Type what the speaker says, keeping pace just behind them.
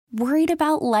Worried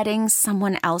about letting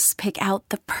someone else pick out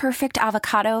the perfect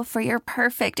avocado for your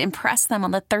perfect impress them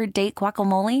on the third date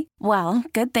guacamole? Well,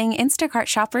 good thing Instacart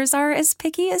shoppers are as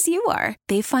picky as you are.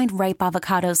 They find ripe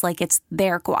avocados like it's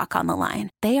their guac on the line.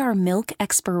 They are milk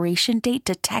expiration date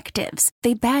detectives.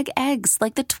 They bag eggs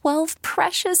like the 12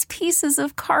 precious pieces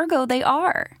of cargo they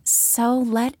are. So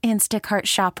let Instacart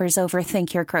shoppers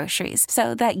overthink your groceries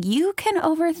so that you can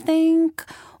overthink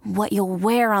what you'll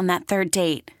wear on that third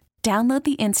date. Download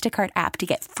the Instacart app to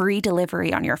get free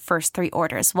delivery on your first 3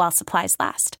 orders while supplies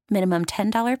last. Minimum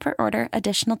 $10 per order.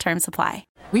 Additional terms apply.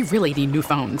 We really need new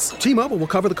phones. T-Mobile will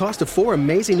cover the cost of 4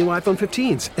 amazing new iPhone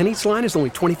 15s, and each line is only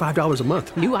 $25 a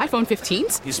month. New iPhone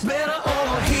 15s? It's better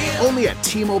over here. Only at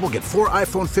T-Mobile, get 4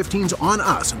 iPhone 15s on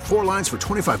us and 4 lines for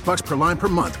 $25 per line per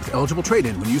month with eligible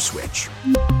trade-in when you switch.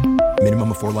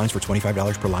 Minimum of 4 lines for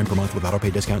 $25 per line per month with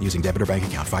autopay discount using debit or bank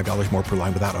account. $5 more per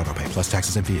line without autopay, plus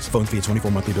taxes and fees. Phone fee at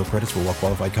 24 monthly bill credits for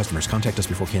well-qualified customers. Contact us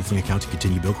before canceling account to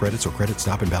continue bill credits or credit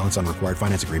stop and balance on required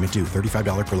finance agreement due.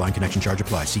 $35 per line connection charge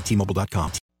applies. See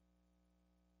T-Mobile.com.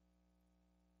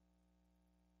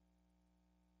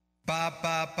 Ba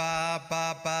ba ba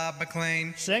ba ba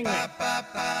McLean. Sing ba, it. ba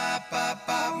ba ba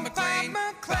ba McLean.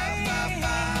 Ba ba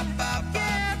ba ba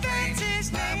ba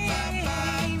McLean. Ba ba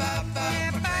ba ba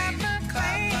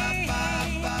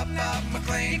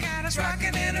McLean. You got us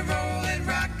rocking and a rolling,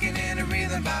 rocking and a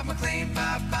reeling. Bob McLean.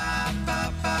 Ba ba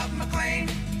ba ba McLean.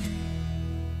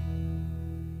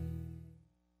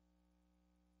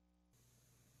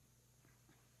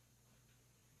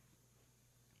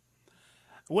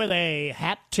 With a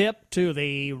hat tip to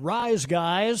the Rise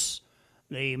Guys,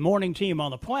 the morning team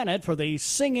on the planet, for the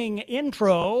singing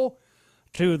intro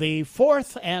to the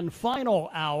 4th and final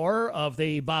hour of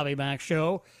the Bobby Mack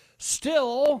Show,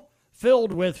 still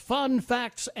filled with fun,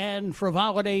 facts, and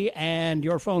frivolity, and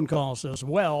your phone calls as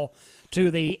well,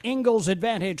 to the Ingalls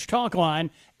Advantage talk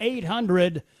line,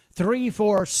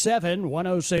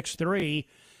 800-347-1063,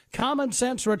 Common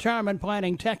Sense Retirement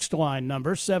Planning text line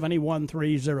number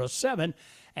 71307,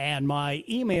 and my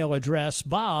email address,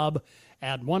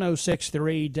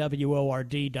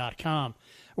 bob@1063word.com.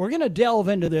 We're going to delve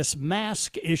into this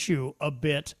mask issue a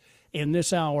bit in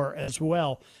this hour as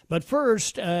well. But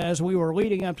first, as we were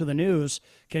leading up to the news,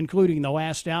 concluding the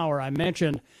last hour, I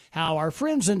mentioned how our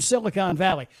friends in Silicon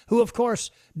Valley, who of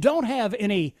course don't have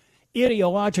any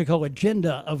ideological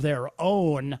agenda of their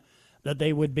own that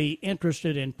they would be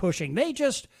interested in pushing, they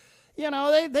just,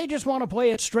 they just want to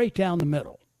play it straight down the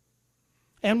middle.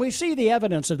 And we see the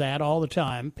evidence of that all the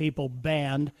time. People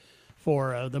banned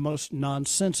for the most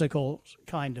nonsensical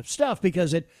kind of stuff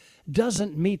because it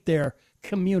doesn't meet their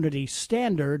community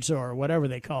standards or whatever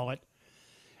they call it.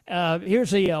 Here's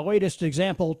the latest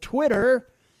example. Twitter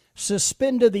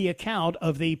suspended the account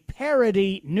of the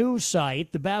parody news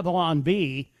site, the Babylon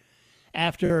Bee,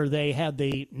 after they had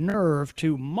the nerve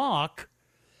to mock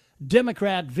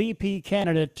Democrat VP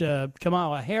candidate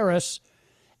Kamala Harris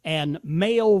and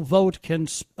mail vote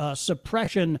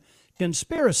suppression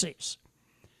conspiracies.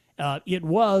 It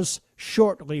was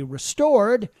shortly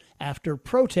restored after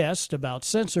protest about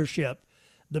censorship.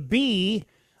 The Bee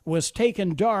was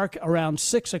taken dark around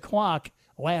 6 o'clock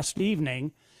last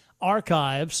evening.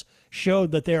 Archives showed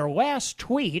that their last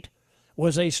tweet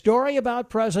was a story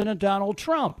about President Donald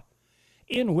Trump,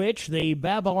 in which the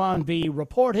Babylon Bee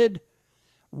reported,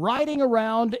 riding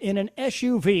around in an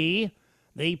SUV,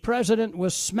 the president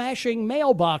was smashing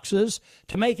mailboxes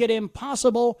to make it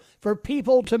impossible for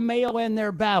people to mail in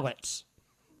their ballots.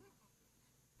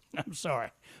 I'm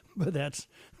sorry, but that's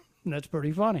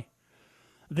pretty funny.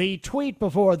 The tweet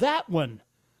before that one,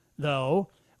 though,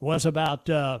 was about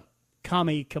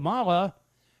Kamala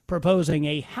proposing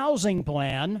a housing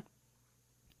plan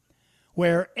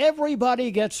where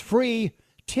everybody gets free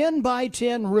 10 by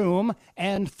 10 room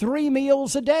and 3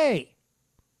 meals a day.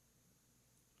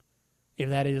 If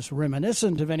that is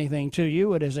reminiscent of anything to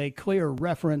you, it is a clear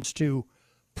reference to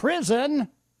prison,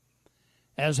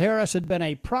 as Harris had been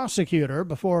a prosecutor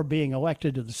before being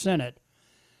elected to the Senate.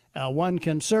 One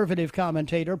conservative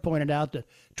commentator pointed out that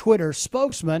Twitter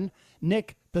spokesman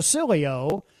Nick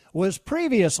Pacilio was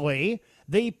previously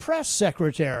the press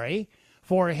secretary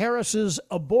for Harris's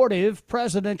abortive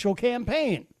presidential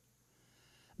campaign.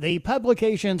 The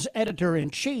publication's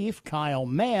editor-in-chief, Kyle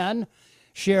Mann,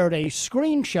 shared a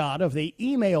screenshot of the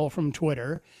email from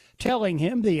Twitter telling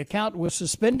him the account was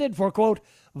suspended for, quote,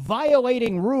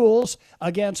 violating rules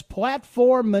against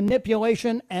platform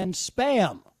manipulation and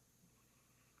spam.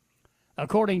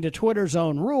 According to Twitter's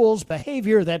own rules,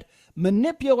 behavior that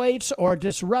manipulates or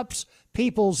disrupts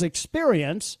people's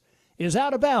experience is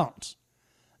out of bounds.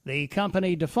 The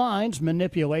company defines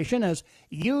manipulation as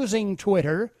using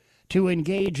Twitter to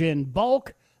engage in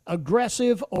bulk,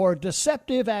 aggressive, or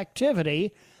deceptive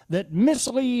activity that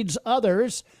misleads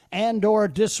others and or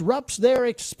disrupts their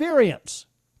experience.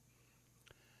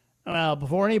 Well,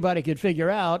 before anybody could figure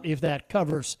out if that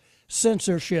covers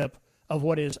censorship of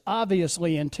what is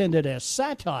obviously intended as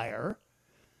satire,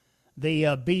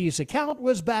 the Bee's account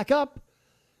was back up,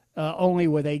 only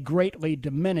with a greatly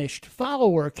diminished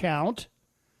follower count.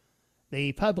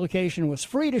 The publication was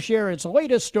free to share its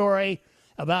latest story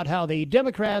about how the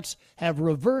Democrats have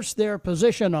reversed their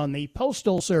position on the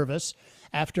Postal Service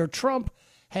after Trump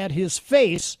had his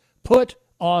face put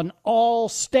on all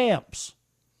stamps.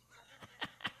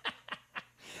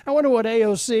 I wonder what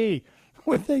AOC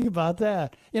would think about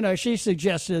that. You know, she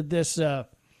suggested this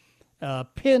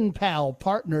pen pal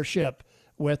partnership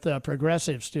with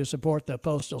progressives to support the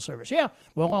Postal Service. Yeah,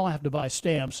 we'll all have to buy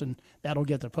stamps, and that'll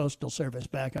get the Postal Service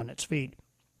back on its feet.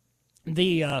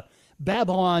 The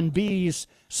Babylon Bee's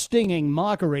stinging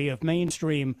mockery of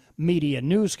mainstream media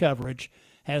news coverage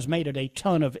has made it a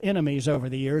ton of enemies over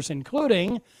the years,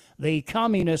 including the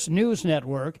Communist News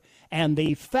Network and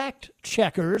the fact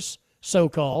checkers,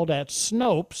 so-called, at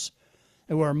Snopes,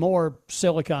 who are more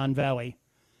Silicon Valley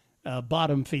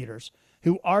bottom feeders,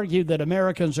 who argued that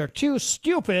Americans are too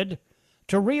stupid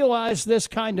to realize this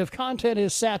kind of content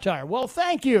is satire. Well,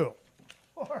 thank you.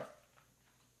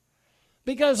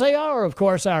 Because they are, of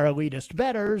course, our elitist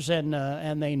betters,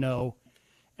 and they know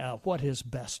what is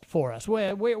best for us.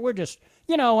 We're just,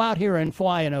 you know, out here in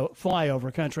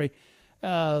flyover country.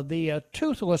 The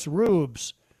toothless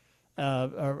rubes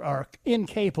are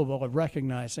incapable of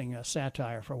recognizing a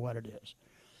satire for what it is.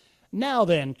 Now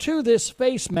then, to this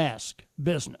face mask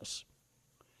business.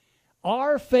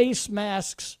 Are face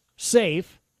masks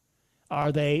safe?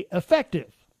 Are they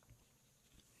effective?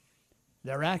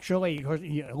 They're actually,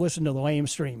 listen to the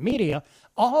mainstream media,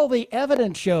 all the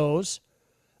evidence shows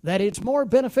that it's more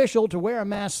beneficial to wear a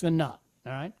mask than not.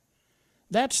 All right?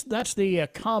 That's the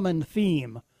common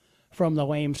theme from the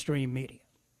mainstream media.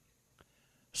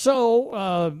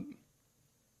 So,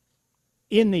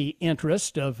 in the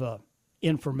interest of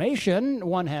information,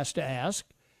 one has to ask,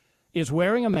 is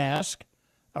wearing a mask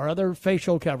or other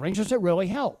facial coverings, does it really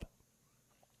help?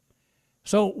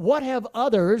 So what have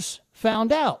others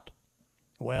found out?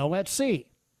 Well, let's see.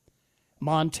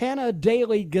 Montana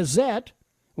Daily Gazette,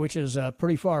 which is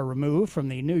pretty far removed from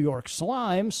the New York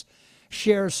Slimes,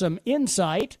 shares some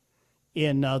insight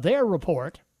in their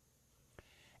report.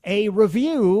 A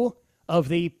review of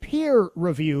the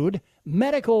peer-reviewed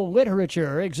medical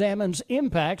literature examines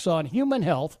impacts on human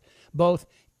health, both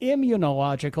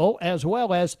immunological as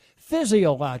well as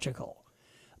physiological.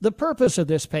 The purpose of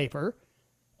this paper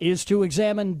is to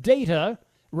examine data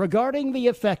regarding the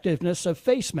effectiveness of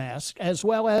face masks as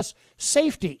well as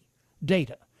safety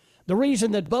data. The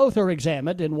reason that both are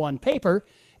examined in one paper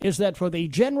is that for the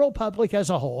general public as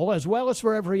a whole, as well as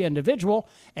for every individual,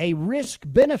 a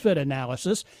risk-benefit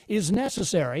analysis is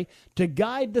necessary to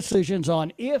guide decisions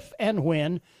on if and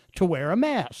when to wear a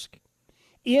mask.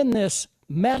 In this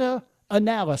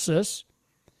meta-analysis,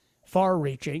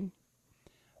 far-reaching,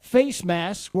 face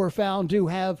masks were found to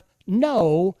have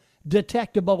no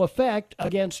detectable effect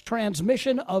against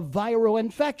transmission of viral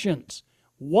infections.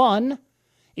 One,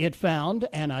 it found,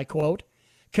 and I quote,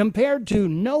 compared to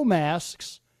no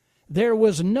masks, there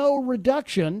was no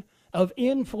reduction of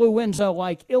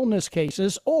influenza-like illness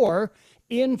cases or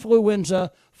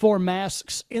influenza for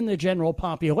masks in the general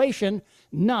population,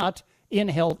 not in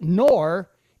health,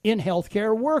 nor in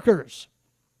healthcare workers.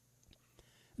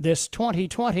 This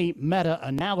 2020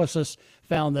 meta-analysis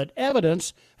found that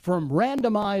evidence from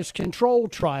randomized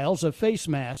controlled trials of face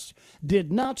masks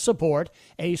did not support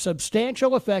a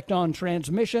substantial effect on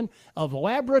transmission of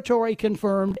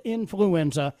laboratory-confirmed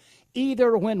influenza,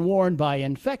 either when worn by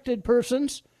infected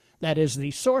persons, that is the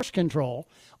source control,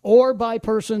 or by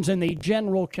persons in the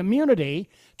general community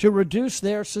to reduce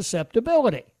their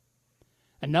susceptibility.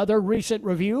 Another recent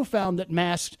review found that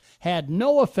masks had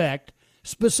no effect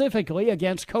specifically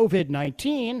against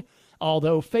COVID-19,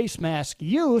 although face mask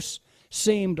use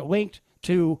seemed linked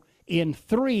to, in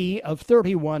 3 of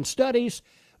 31 studies,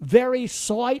 very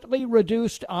slightly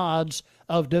reduced odds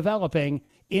of developing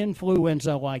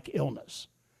influenza-like illness.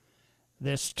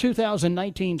 This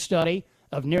 2019 study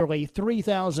of nearly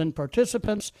 3,000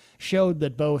 participants showed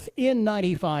that both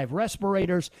N95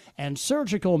 respirators and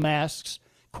surgical masks,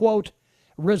 quote,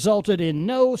 resulted in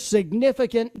no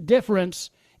significant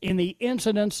difference in the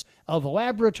incidence of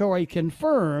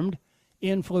laboratory-confirmed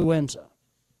influenza.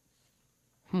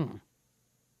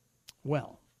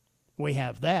 Well, we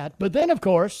have that. But then, of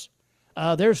course,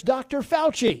 there's Dr.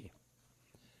 Fauci,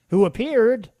 who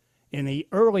appeared in the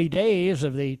early days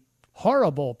of the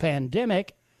horrible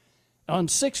pandemic on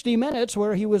 60 Minutes,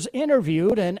 where he was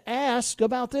interviewed and asked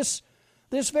about this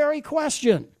very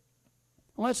question.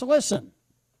 Let's listen.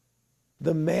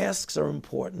 The masks are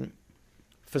important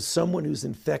for someone who's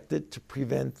infected to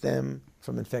prevent them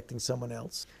from infecting someone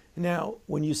else. Now,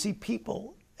 when you see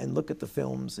people and look at the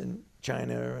films in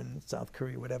China and South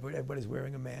Korea, whatever, everybody's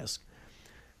wearing a mask.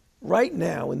 Right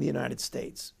now in the United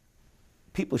States,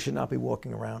 people should not be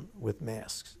walking around with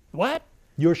masks. What?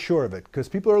 You're sure of it? Because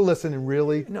people are listening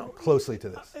really closely to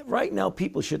this. Right now,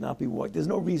 people should not be walking. There's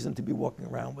no reason to be walking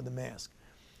around with a mask.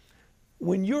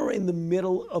 When you're in the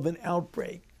middle of an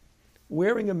outbreak,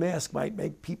 wearing a mask might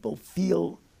make people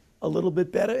feel a little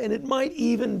bit better, and it might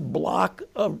even block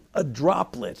a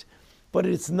droplet, but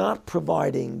it's not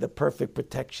providing the perfect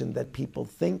protection that people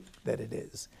think that it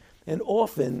is. And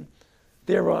often,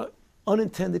 there are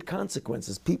unintended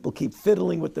consequences. People keep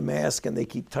fiddling with the mask and they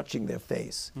keep touching their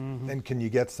face. Mm-hmm. And can you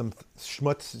get some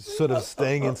schmutz sort of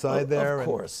staying inside there?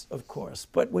 Of course.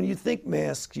 But when you think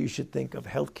masks, you should think of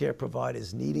healthcare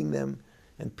providers needing them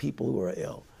and people who are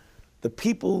ill. The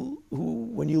people who,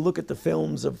 when you look at the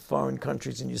films of foreign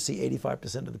countries and you see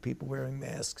 85% of the people wearing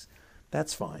masks,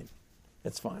 that's fine.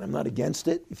 That's fine. I'm not against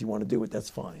it. If you want to do it, that's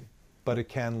fine. But it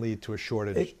can lead to a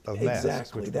shortage of masks.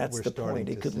 Exactly. That's the point.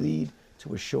 It could lead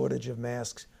to a shortage of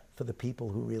masks for the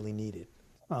people who really need it.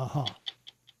 Uh-huh.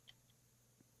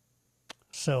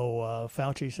 So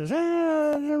Fauci says,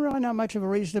 there's really not much of a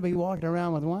reason to be walking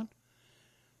around with one.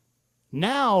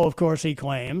 Now, of course, he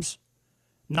claims,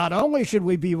 not only should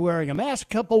we be wearing a mask,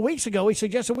 a couple of weeks ago he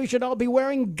suggested we should all be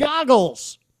wearing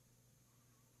goggles.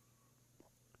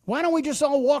 Why don't we just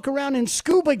all walk around in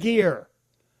scuba gear?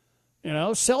 You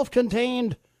know,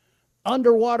 self-contained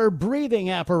underwater breathing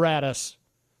apparatus.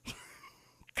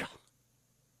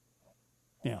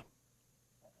 Yeah.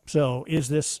 So is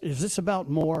this about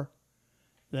more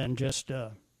than just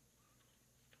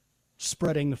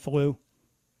spreading the flu?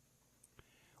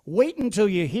 Wait until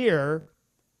you hear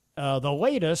the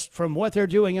latest from what they're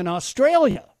doing in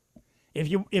Australia. If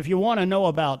you want to know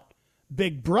about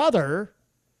Big Brother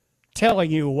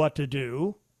telling you what to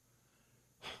do,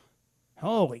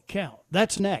 holy cow,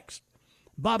 that's next.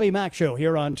 Bobby Mack Show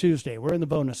here on Tuesday. We're in the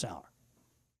bonus hour.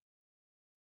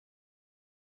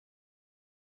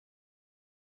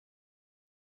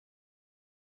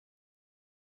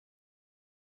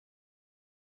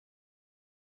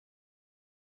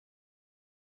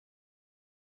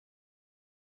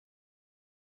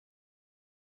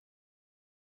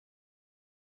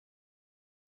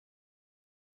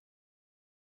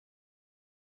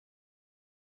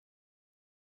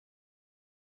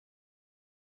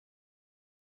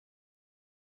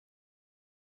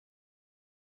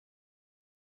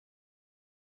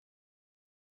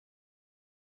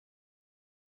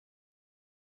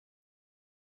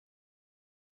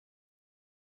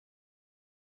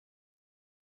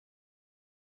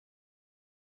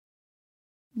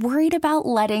 Worried about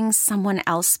letting someone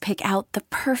else pick out the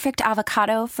perfect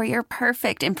avocado for your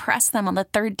perfect impress them on the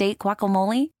third date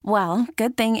guacamole? Well,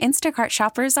 good thing Instacart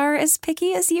shoppers are as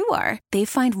picky as you are. They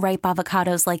find ripe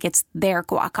avocados like it's their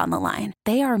guac on the line.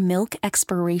 They are milk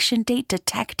expiration date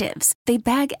detectives. They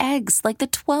bag eggs like the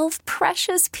 12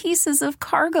 precious pieces of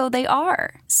cargo they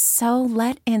are. So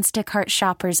let Instacart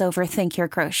shoppers overthink your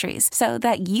groceries so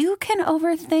that you can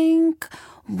overthink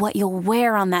what you'll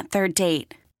wear on that third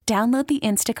date. Download the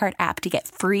Instacart app to get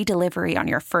free delivery on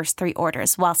your first 3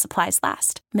 orders while supplies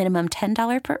last. Minimum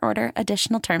 $10 per order.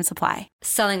 Additional terms apply.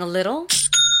 Selling a little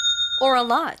or a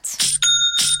lot?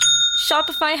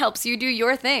 Shopify helps you do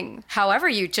your thing, however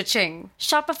you cha-ching.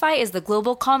 Shopify is the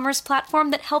global commerce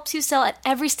platform that helps you sell at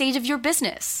every stage of your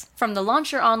business. From the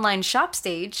launch your online shop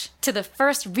stage, to the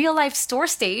first real-life store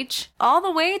stage, all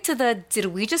the way to the did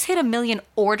we just hit 1 million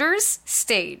orders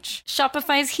stage.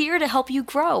 Shopify is here to help you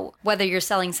grow. Whether you're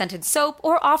selling scented soap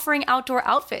or offering outdoor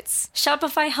outfits,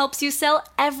 Shopify helps you sell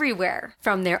everywhere.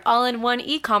 From their all-in-one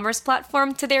e-commerce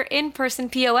platform to their in-person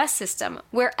POS system,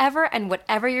 wherever and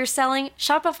whatever you're selling,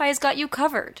 Shopify's got you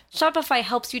covered. Shopify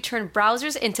helps you turn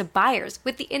browsers into buyers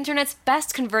with the internet's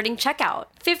best converting checkout.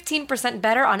 15%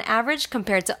 better on average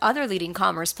compared to other leading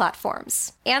commerce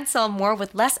platforms. And sell more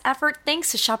with less effort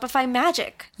thanks to Shopify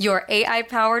Magic, your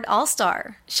AI-powered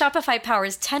all-star. Shopify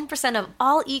powers 10% of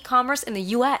all e-commerce in the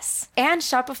U.S. And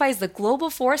Shopify is the global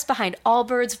force behind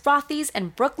Allbirds, Rothy's,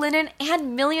 and Brooklinen,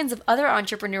 and millions of other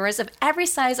entrepreneurs of every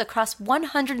size across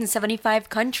 175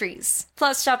 countries.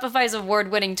 Plus, Shopify's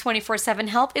award-winning 24/7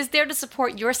 help is there there to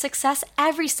support your success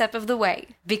every step of the way.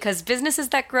 Because businesses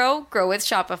that grow, grow with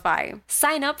Shopify.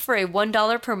 Sign up for a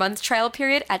 $1 per month trial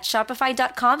period at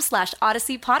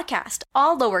shopify.com/Odyssey Podcast,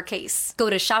 all lowercase.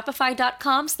 Go to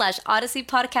shopify.com/Odyssey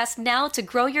Podcast now to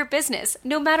grow your business,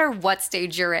 no matter what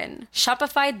stage you're in.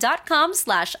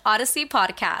 Shopify.com/Odyssey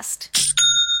Podcast.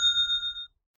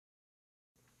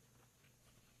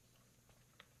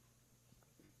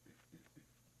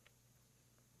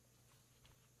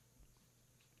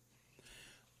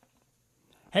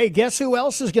 Hey, guess who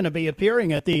else is going to be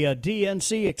appearing at the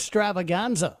DNC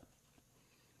extravaganza?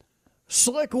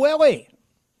 Slick Willie.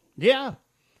 Yeah,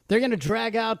 they're going to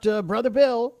drag out Brother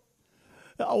Bill.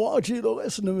 I want you to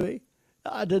listen to me.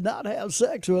 I did not have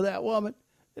sex with that woman,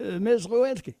 Ms.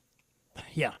 Lewinsky.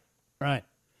 Yeah, right.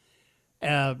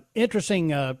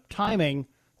 Interesting timing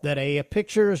that a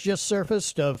picture has just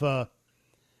surfaced of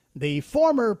the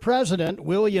former president,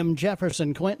 William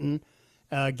Jefferson Clinton,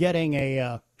 getting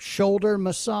a shoulder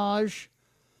massage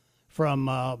from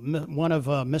one of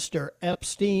Mr.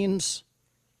 Epstein's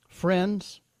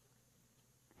friends.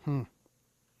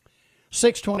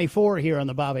 6:24 here on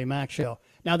the Bobby Mack Show.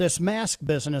 Now, this mask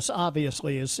business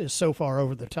obviously is so far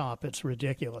over the top, it's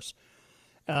ridiculous.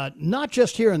 Not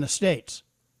just here in the States.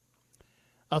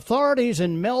 Authorities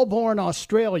in Melbourne,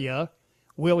 Australia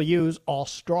will use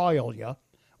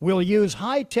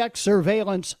high-tech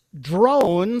surveillance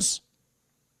drones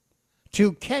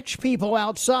to catch people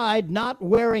outside not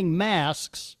wearing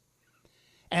masks,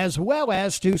 as well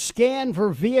as to scan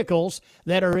for vehicles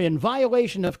that are in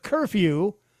violation of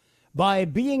curfew by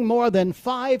being more than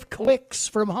 5 clicks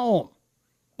from home.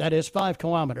 That is 5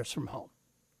 kilometers from home.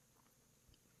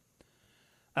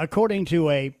 According to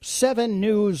a 7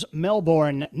 News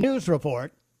Melbourne news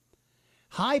report,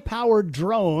 high-powered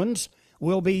drones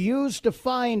will be used to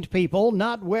find people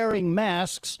not wearing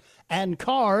masks and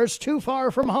cars too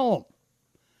far from home.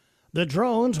 The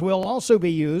drones will also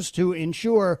be used to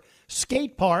ensure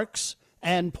skate parks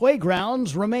and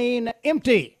playgrounds remain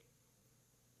empty.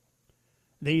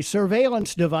 The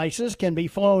surveillance devices can be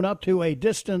flown up to a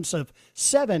distance of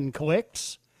 7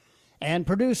 clicks and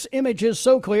produce images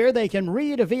so clear they can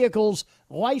read a vehicle's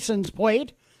license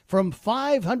plate from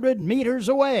 500 meters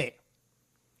away.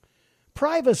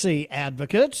 Privacy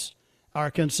advocates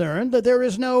are concerned that there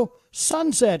is no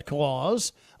sunset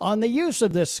clause on the use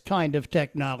of this kind of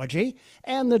technology,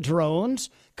 and the drones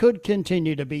could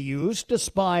continue to be used to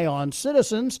spy on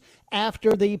citizens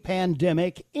after the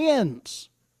pandemic ends.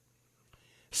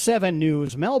 7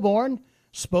 News Melbourne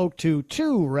spoke to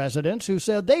 2 residents who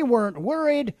said they weren't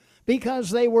worried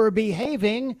because they were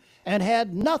behaving and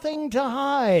had nothing to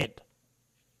hide.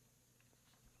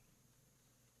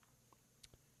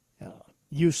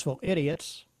 Useful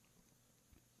idiots.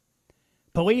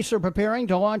 Police are preparing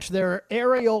to launch their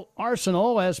aerial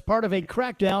arsenal as part of a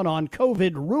crackdown on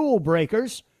COVID rule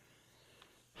breakers.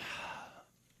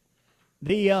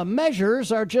 The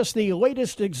measures are just the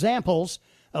latest examples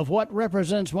of what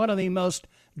represents one of the most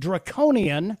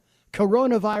draconian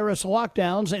coronavirus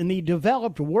lockdowns in the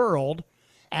developed world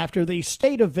after the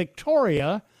state of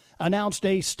Victoria announced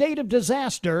a state of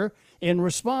disaster in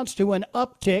response to an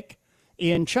uptick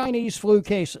in Chinese flu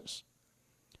cases.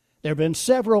 There have been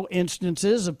several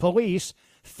instances of police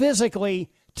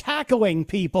physically tackling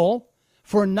people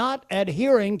for not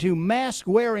adhering to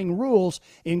mask-wearing rules,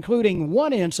 including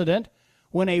one incident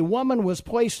when a woman was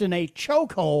placed in a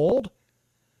chokehold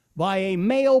by a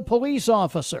male police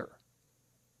officer.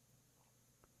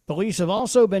 Police have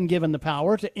also been given the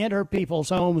power to enter people's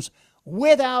homes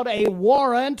without a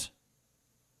warrant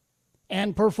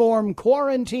and perform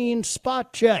quarantine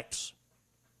spot checks.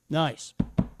 Nice.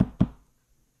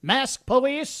 Mask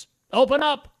police, open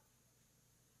up.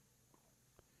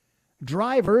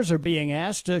 Drivers are being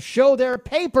asked to show their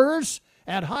papers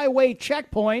at highway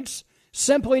checkpoints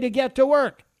simply to get to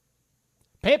work.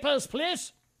 Papers,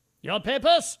 please. Your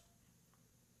papers.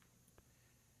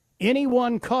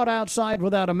 Anyone caught outside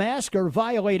without a mask or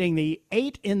violating the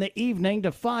 8 in the evening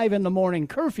to 5 in the morning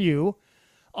curfew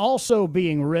also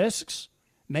being risks,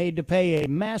 made to pay a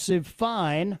massive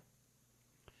fine.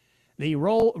 The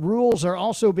rules are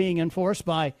also being enforced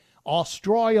by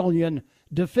Australian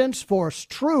Defence Force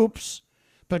troops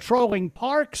patrolling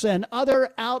parks and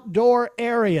other outdoor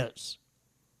areas.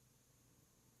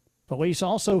 Police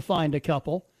also fined a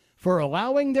couple for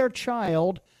allowing their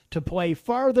child to play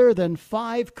farther than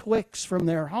 5 clicks from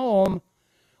their home,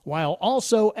 while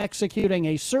also executing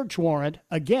a search warrant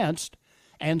against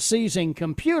and seizing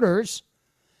computers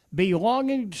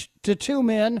belonging to 2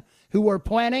 men who were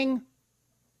planning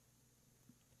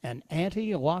an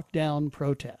anti-lockdown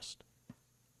protest.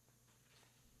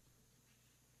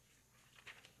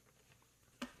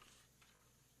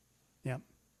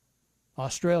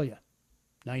 Australia,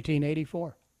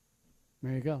 1984.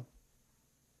 There you go.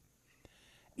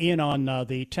 Ian on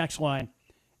the text line.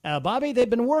 Bobby, they've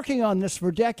been working on this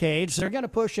for decades. They're going to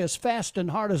push as fast and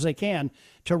hard as they can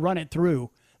to run it through.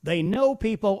 They know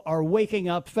people are waking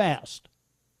up fast.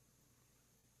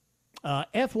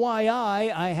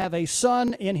 FYI, I have a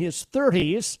son in his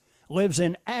 30s, lives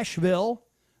in Asheville,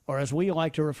 or as we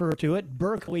like to refer to it,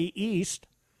 Berkeley East,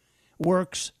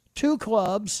 works 2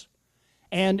 clubs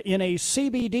and in a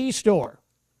CBD store.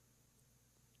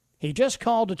 He just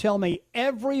called to tell me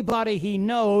everybody he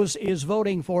knows is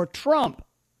voting for Trump.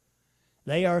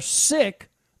 They are sick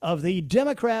of the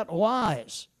Democrat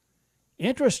lies.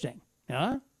 Interesting,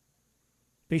 huh?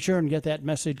 Be sure and get that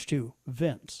message to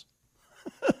Vince.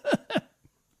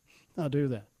 I'll do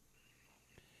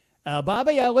that.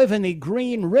 Bobby, I live in the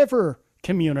Green River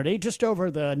community, just over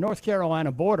the North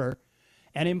Carolina border.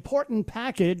 An important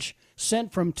package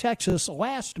sent from Texas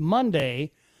last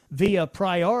Monday via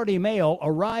priority mail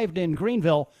arrived in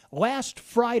Greenville last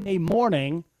Friday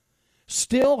morning,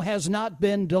 still has not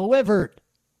been delivered.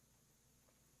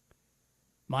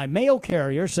 My mail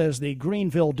carrier says the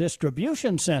Greenville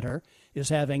Distribution Center is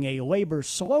having a labor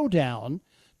slowdown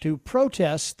to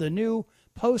protest the new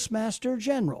Postmaster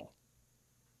General.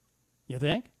 You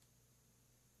think?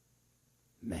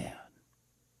 Man.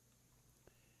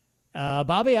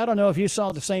 Bobby, I don't know if you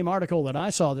saw the same article that I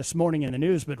saw this morning in the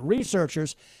news, but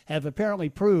researchers have apparently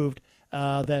proved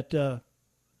that,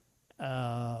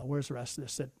 where's the rest of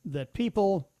this? That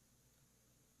people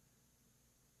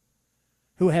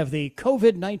who have the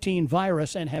COVID-19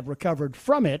 virus and have recovered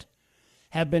from it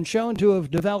have been shown to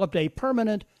have developed a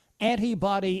permanent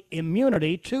antibody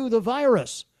immunity to the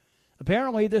virus.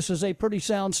 Apparently, this is a pretty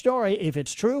sound story. If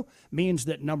it's true, means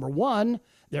that, number one,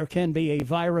 there can be a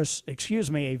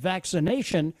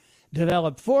vaccination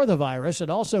developed for the virus. It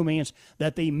also means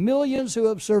that the millions who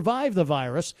have survived the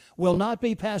virus will not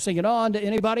be passing it on to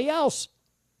anybody else.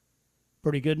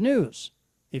 Pretty good news,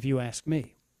 if you ask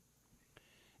me.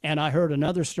 And I heard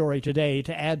another story today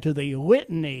to add to the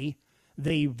litany.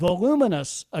 The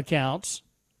voluminous accounts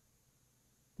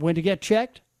went to get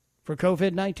checked for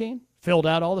COVID-19, filled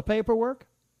out all the paperwork,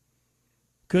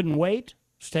 couldn't wait,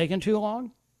 it's taken too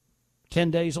long.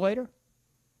 10 days later,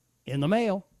 in the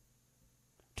mail,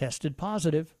 tested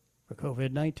positive for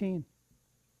COVID-19.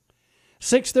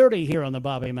 6:30 here on the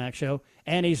Bobby Mack Show.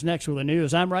 Annie's next with the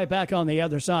news. I'm right back on the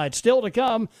other side. Still to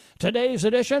come, today's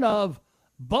edition of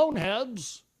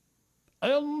Boneheads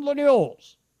in the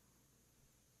News.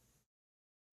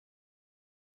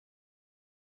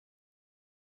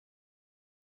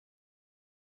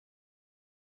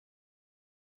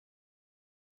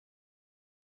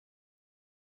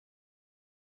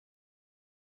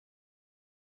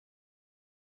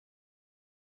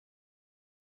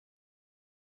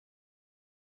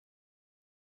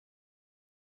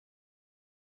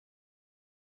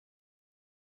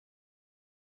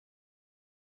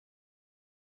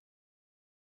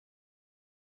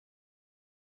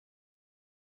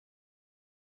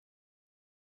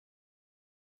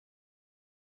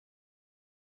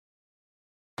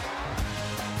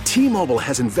 T-Mobile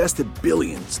has invested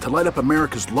billions to light up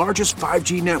America's largest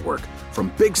 5G network,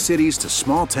 from big cities to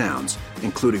small towns,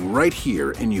 including right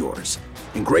here in yours.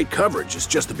 And great coverage is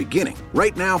just the beginning.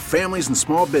 Right now, families and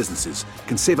small businesses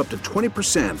can save up to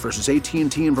 20% versus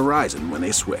AT&T and Verizon when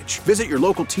they switch. Visit your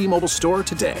local T-Mobile store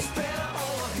today.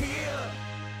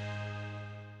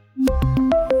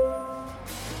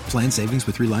 Plan savings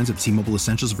with 3 lines of T-Mobile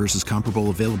Essentials versus comparable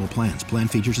available plans. Plan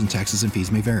features and taxes and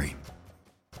fees may vary.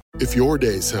 If your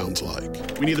day sounds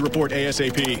like, we need the report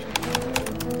ASAP,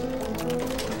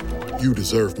 you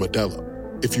deserve Modelo.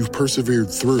 If you've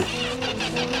persevered through,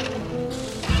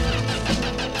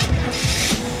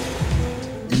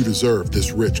 you deserve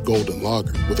this rich golden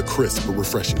lager with a crisp but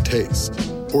refreshing taste.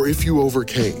 Or if you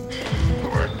overcame, 2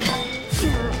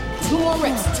 more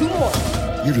reps, 2 more.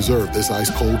 You deserve this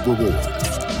ice-cold reward.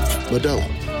 Modelo,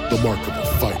 the Remarkable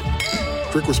Fighter.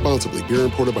 Drink responsibly. Beer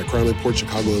imported by Crown Imports,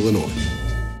 Chicago, Illinois.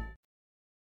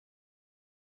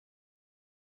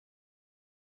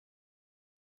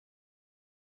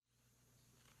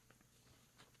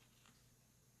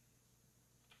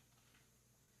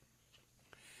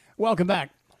 Welcome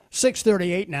back.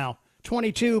 6:38 now.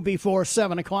 22 before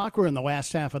 7 o'clock. We're in the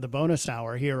last half of the bonus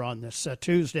hour here on this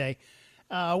Tuesday.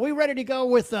 We ready to go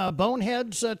with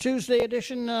Boneheads Tuesday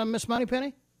edition, Miss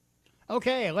Moneypenny?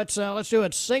 Okay, let's do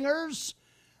it. Singers,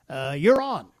 you're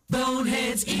on.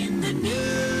 Boneheads in the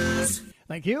News.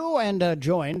 Thank you, and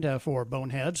joined for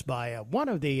Boneheads by one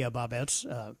of the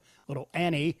Bobettes. Little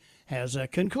Annie has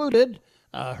concluded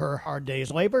her hard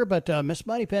day's labor, but Miss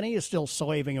Moneypenny is still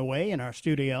slaving away in our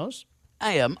studios.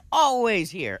 I am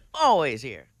always here, always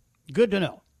here. Good to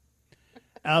know.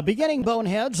 Beginning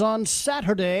Boneheads on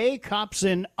Saturday, cops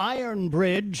in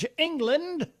Ironbridge,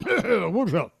 England,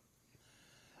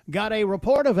 got a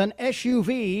report of an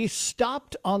SUV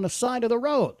stopped on the side of the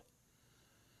road.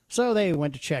 So they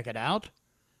went to check it out.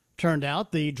 Turned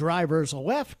out the driver's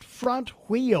left front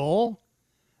wheel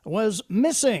was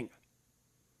missing.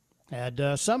 Had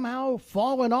somehow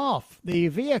fallen off the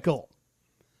vehicle.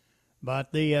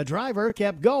 But the driver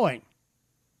kept going.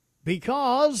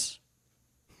 Because,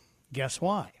 guess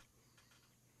why?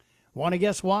 Want to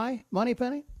guess why,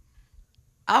 Moneypenny?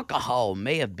 Alcohol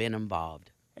may have been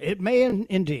involved. It may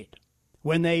indeed.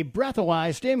 When they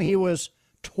breathalyzed him, he was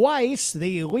twice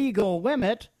the legal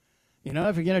limit. You know,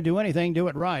 if you're going to do anything, do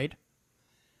it right.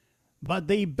 But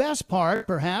the best part,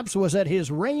 perhaps, was that his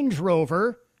Range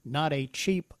Rover, not a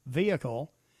cheap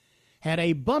vehicle, had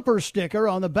a bumper sticker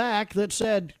on the back that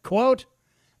said, quote,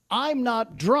 "I'm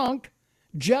not drunk,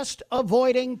 just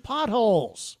avoiding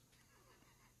potholes."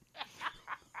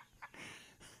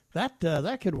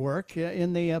 That could work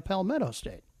in the Palmetto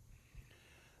State.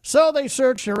 So they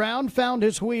searched around, found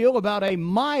his wheel about a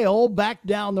mile back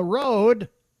down the road.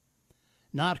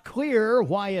 Not clear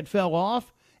why it fell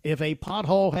off, if a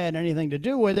pothole had anything to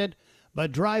do with it,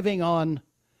 but driving on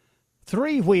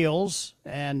 3 wheels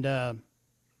and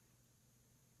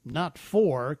not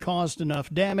 4 caused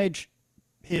enough damage.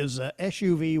 His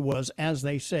SUV was, as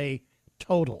they say,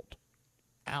 totaled.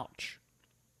 Ouch.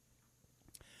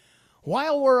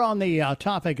 While we're on the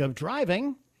topic of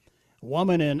driving, a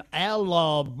woman in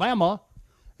Alabama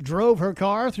drove her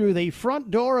car through the front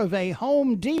door of a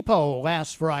Home Depot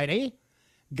last Friday,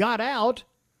 got out,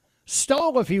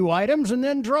 stole a few items, and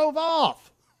then drove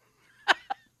off.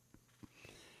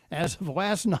 As of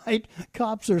last night,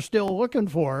 cops are still looking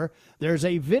for her. There's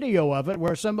a video of it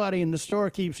where somebody in the store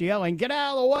keeps yelling, "Get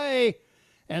out of the way!"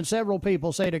 And several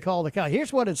people say to call the cops.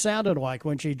 Here's what it sounded like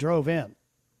when she drove in.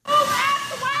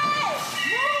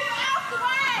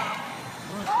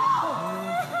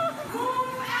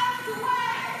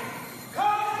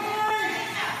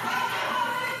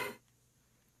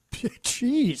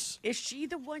 Jeez. Is she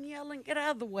the one yelling, "Get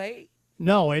out of the way"?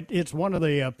 No, it's one of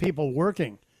the people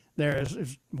working there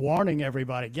is warning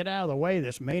everybody, get out of the way.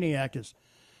 This maniac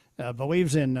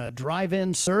believes in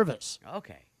drive-in service.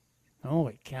 Okay.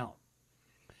 Holy cow.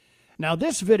 Now,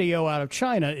 this video out of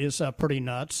China is pretty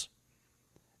nuts.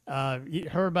 You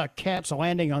heard about cats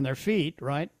landing on their feet,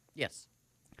 right? Yes.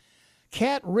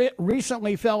 Cat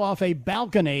recently fell off a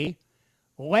balcony,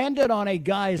 landed on a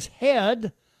guy's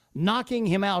head, knocking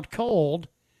him out cold,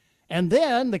 and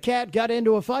then the cat got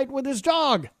into a fight with his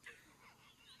dog.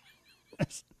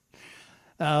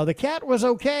 The cat was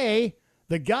okay.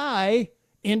 The guy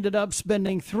ended up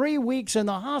spending 3 weeks in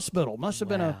the hospital. Must have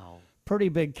been a pretty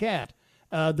big cat.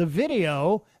 The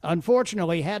video,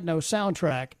 unfortunately, had no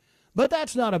soundtrack, but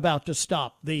that's not about to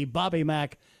stop the Bobby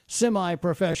Mack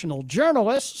semi-professional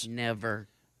journalists. Never.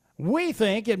 We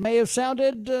think it may have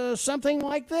sounded something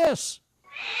like this.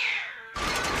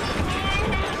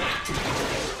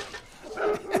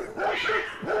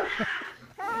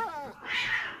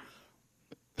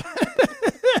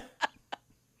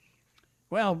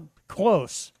 Well,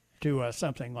 close to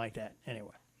something like that.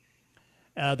 Anyway,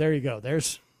 there you go.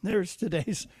 There's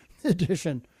today's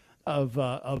edition of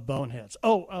Boneheads.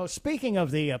 Oh, speaking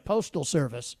of the Postal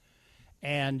Service,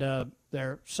 and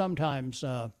they're sometimes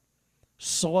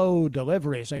slow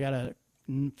deliveries. I got a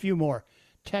few more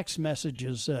text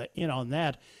messages in on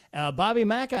that. Bobby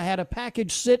Mack, I had a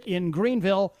package sit in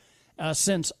Greenville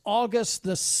since August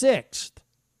the 6th.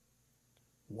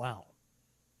 Wow.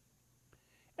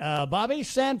 Bobby,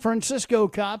 San Francisco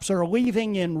cops are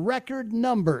leaving in record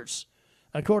numbers,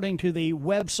 according to the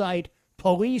website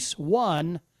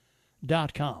policeone.com.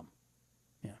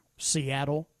 Yeah.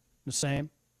 Seattle, the same.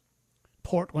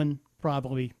 Portland,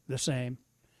 probably the same.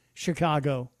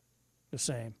 Chicago, the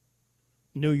same.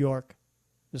 New York,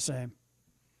 the same.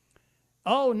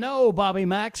 Oh no, Bobby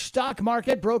Mack, stock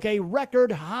market broke a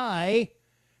record high.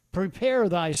 Prepare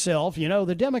thyself. You know,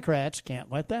 the Democrats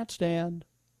can't let that stand.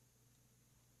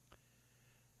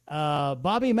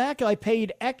 Bobby Mack, I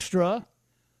paid extra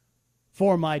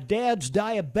for my dad's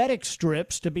diabetic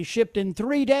strips to be shipped in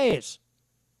 3 days.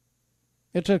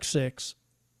 It took 6.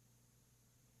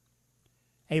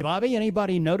 Hey, Bobby,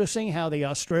 anybody noticing how the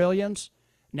Australians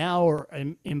now are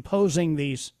imposing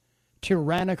these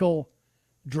tyrannical,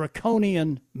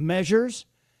 draconian measures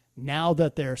now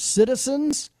that their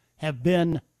citizens have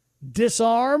been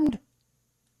disarmed?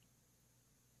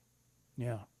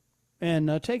 Yeah.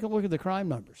 And take a look at the crime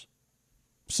numbers.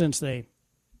 since they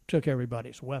took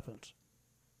everybody's weapons.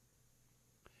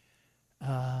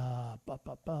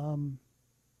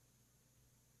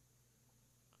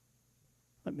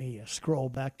 Let me scroll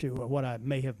back to what I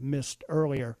may have missed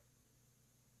earlier.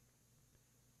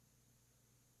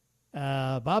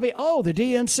 Bobby, the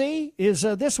DNC is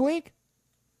this week?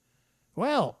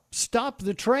 Well, stop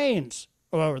the trains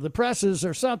or the presses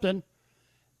or something.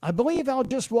 I believe I'll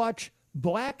just watch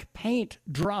black paint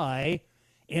dry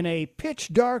in a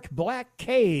pitch dark black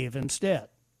cave instead.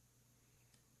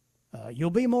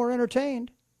 You'll be more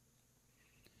entertained.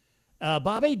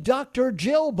 Bobby, Dr.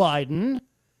 Jill Biden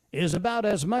is about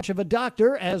as much of a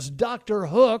doctor as Dr.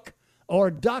 Hook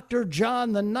or Dr.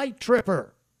 John the Night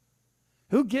Tripper.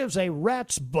 Who gives a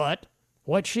rat's butt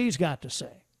what she's got to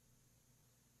say?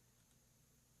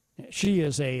 She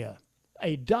is a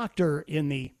doctor in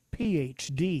the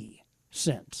PhD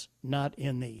sense, not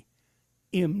in the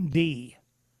MD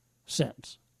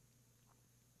sense.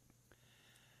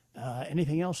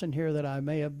 Anything else in here that I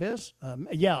may have missed?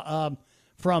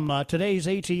 From today's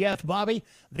ATF, Bobby,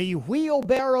 the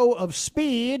wheelbarrow of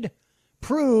speed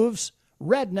proves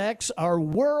rednecks are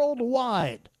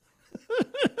worldwide.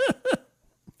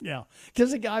 Yeah,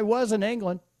 because the guy was in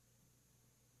England.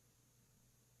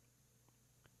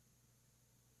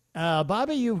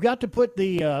 Bobby, you've got to put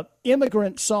the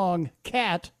immigrant song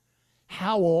Cat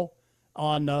Howl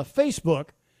on Facebook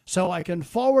so I can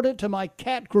forward it to my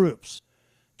cat groups.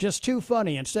 Just too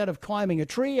funny. Instead of climbing a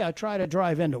tree, I try to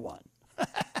drive into one.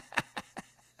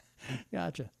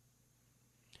 Gotcha.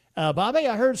 Bobby,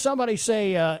 I heard somebody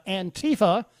say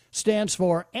Antifa stands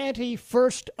for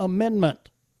Anti-First Amendment.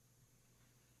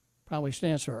 Probably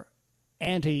stands for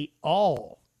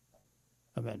anti-all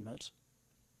amendments.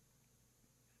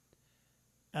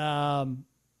 Mr.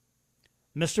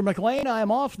 McLean, I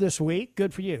am off this week.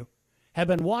 Good for you. Have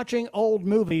been watching old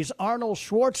movies. Arnold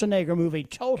Schwarzenegger movie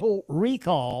Total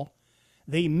Recall.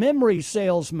 The memory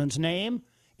salesman's name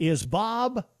is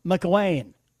Bob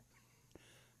McLean.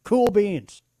 Cool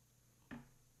beans.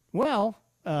 Well,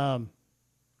 the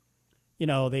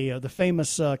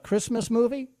famous Christmas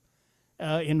movie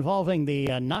involving the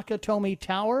Nakatomi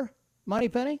Tower,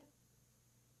 Moneypenny?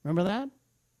 Remember that?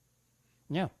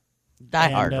 Yeah. Die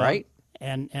Hard, right?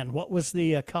 And what was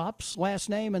the cop's last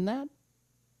name in that?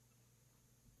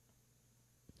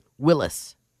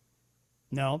 Willis.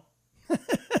 No.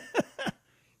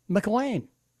 McLean.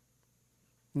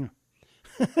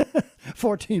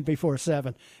 14 before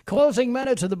 7. Closing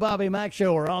minutes of the Bobby Mack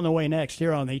Show are on the way next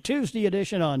here on the Tuesday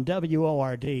edition on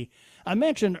WORD. I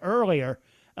mentioned earlier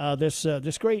this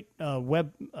great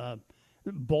web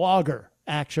blogger,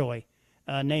 actually,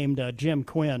 named Jim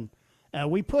Quinn.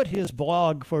 We put his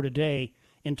blog for today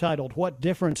entitled What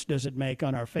Difference Does It Make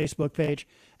on our Facebook page,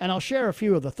 and I'll share a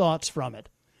few of the thoughts from it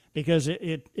because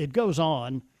it goes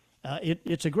on.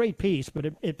 It's a great piece, but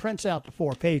it prints out to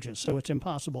 4 pages, so it's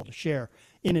impossible to share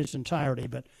in its entirety.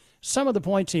 But some of the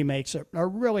points he makes are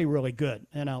really, really good,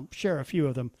 and I'll share a few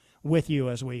of them with you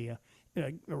as we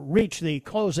reach the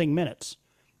closing minutes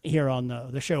here on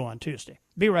the show on Tuesday.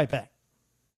 Be right back.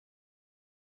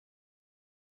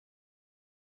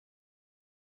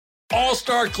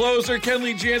 All-star closer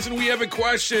Kenley Jansen, we have a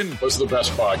question. What's the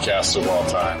best podcast of all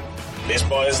time?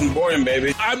 Baseball isn't boring,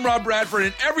 baby. I'm Rob Bradford,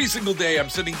 and every single day I'm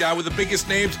sitting down with the biggest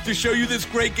names to show you this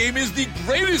great game is the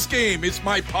greatest game. It's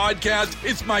my podcast.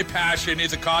 It's my passion.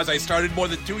 It's a cause I started more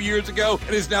than 2 years ago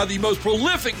and is now the most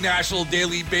prolific national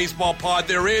daily baseball pod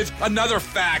there is. Another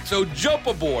fact, so jump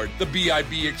aboard the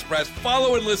BIB Express.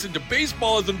 Follow and listen to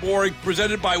Baseball Isn't Boring,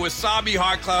 presented by Wasabi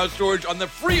Hot Cloud Storage on the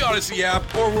free Odyssey app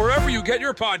or wherever you get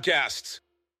your podcasts.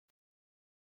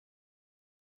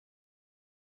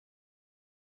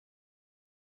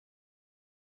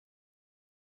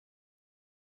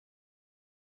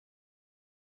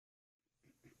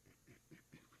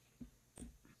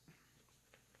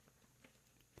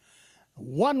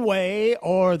 One way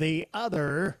or the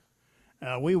other,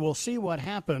 we will see what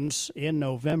happens in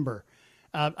November.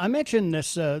 I mentioned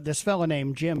this fellow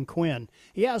named Jim Quinn.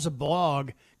 He has a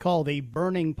blog called The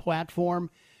Burning Platform,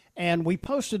 and we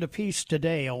posted a piece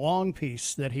today, a long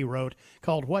piece that he wrote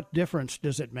called What Difference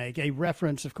Does It Make? A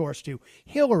reference, of course, to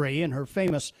Hillary and her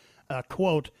famous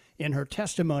quote in her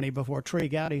testimony before Trey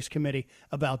Gowdy's committee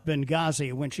about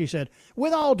Benghazi when she said,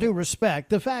 with all due respect,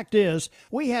 the fact is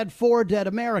we had 4 dead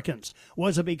Americans.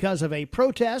 Was it because of a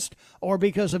protest or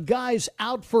because of guys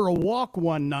out for a walk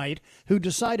one night who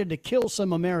decided to kill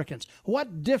some Americans?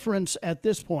 What difference at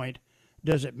this point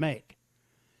does it make?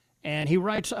 And he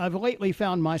writes, I've lately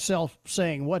found myself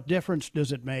saying, what difference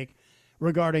does it make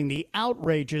regarding the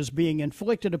outrages being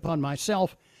inflicted upon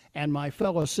myself and my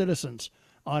fellow citizens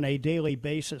on a daily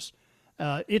basis.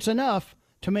 It's enough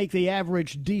to make the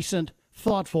average decent,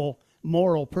 thoughtful,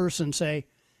 moral person say,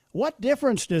 what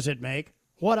difference does it make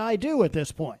what I do at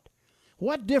this point?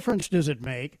 What difference does it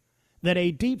make that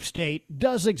a deep state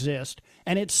does exist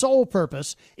and its sole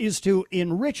purpose is to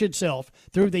enrich itself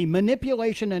through the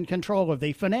manipulation and control of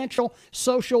the financial,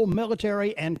 social,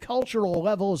 military, and cultural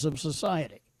levels of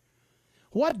society?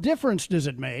 What difference does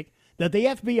it make that the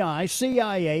FBI,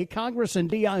 CIA, Congress,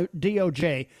 and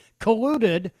DOJ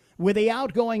colluded with the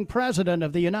outgoing president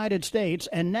of the United States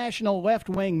and national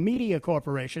left-wing media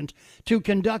corporations to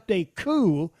conduct a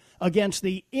coup against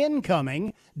the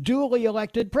incoming duly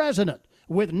elected president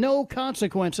with no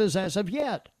consequences as of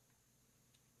yet?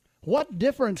 What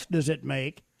difference does it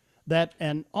make that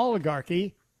an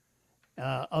oligarchy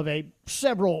of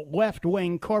several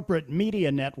left-wing corporate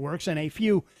media networks and a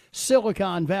few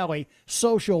Silicon Valley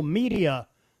social media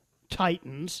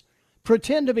titans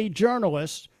pretend to be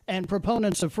journalists and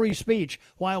proponents of free speech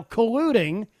while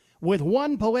colluding with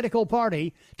one political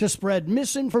party to spread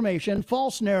misinformation,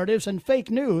 false narratives, and fake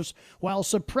news while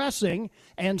suppressing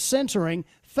and censoring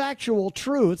factual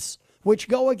truths which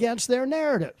go against their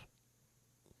narrative?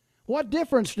 What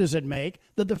difference does it make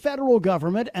that the federal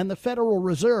government and the Federal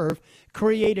Reserve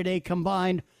created a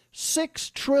combined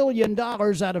 $6 trillion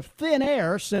out of thin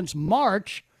air since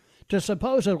March to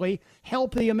supposedly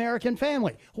help the American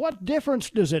family? What difference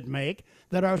does it make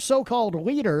that our so-called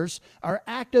leaders are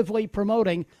actively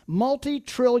promoting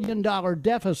multi-trillion-dollar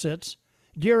deficits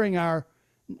during our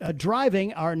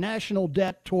driving our national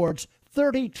debt towards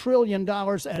 $30 trillion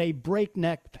at a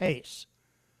breakneck pace?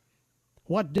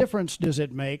 What difference does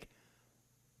it make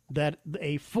that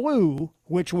a flu,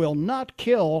 which will not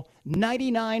kill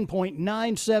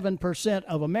 99.97%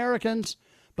 of Americans,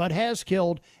 but has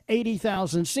killed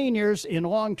 80,000 seniors in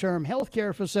long-term health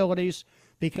care facilities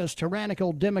because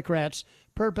tyrannical Democrats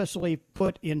purposely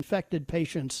put infected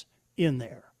patients in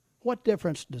there? What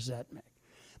difference does that make?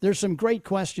 There's some great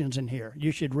questions in here.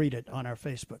 You should read it on our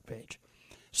Facebook page.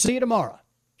 See you tomorrow.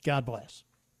 God bless.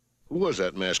 Who was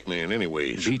that masked man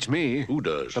anyways? Beats me. Who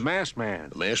does? The masked man.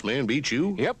 The masked man beats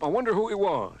you? Yep, I wonder who he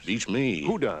was. Beats me.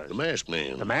 Who does? The masked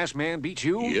man. The masked man beats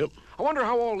you? Yep. I wonder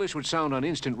how all this would sound on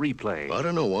instant replay. I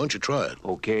don't know. Why don't you try it?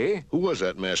 Okay. Who was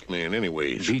that masked man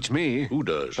anyways? Beats me. Who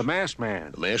does? The masked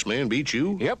man. The masked man beats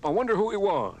you? Yep, I wonder who he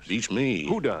was. Beats me.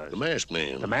 Who does? The masked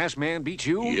man. The masked man beats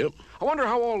you? Yep. I wonder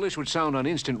how all this would sound on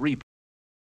instant replay.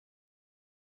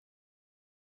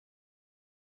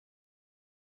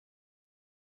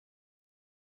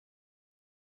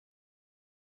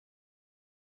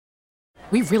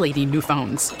 We really need new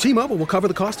phones. T-Mobile will cover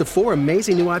the cost of 4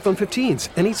 amazing new iPhone 15s,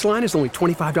 and each line is only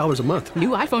 $25 a month. New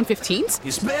iPhone 15s?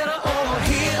 It's better over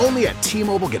here. Only at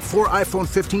T-Mobile, get 4 iPhone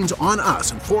 15s on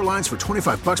us and 4 lines for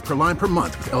 $25 per line per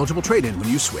month with eligible trade-in when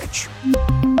you switch.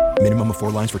 Minimum of 4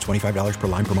 lines for $25 per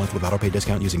line per month with autopay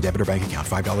discount using debit or bank account.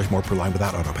 $5 more per line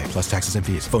without autopay, plus taxes and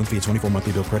fees. Phone fee at 24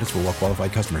 monthly bill credits for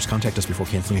well-qualified customers. Contact us before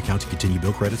canceling account to continue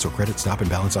bill credits or credit stop and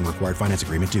balance on required finance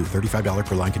agreement due. $35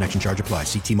 per line connection charge applies.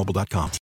 See T-Mobile.com.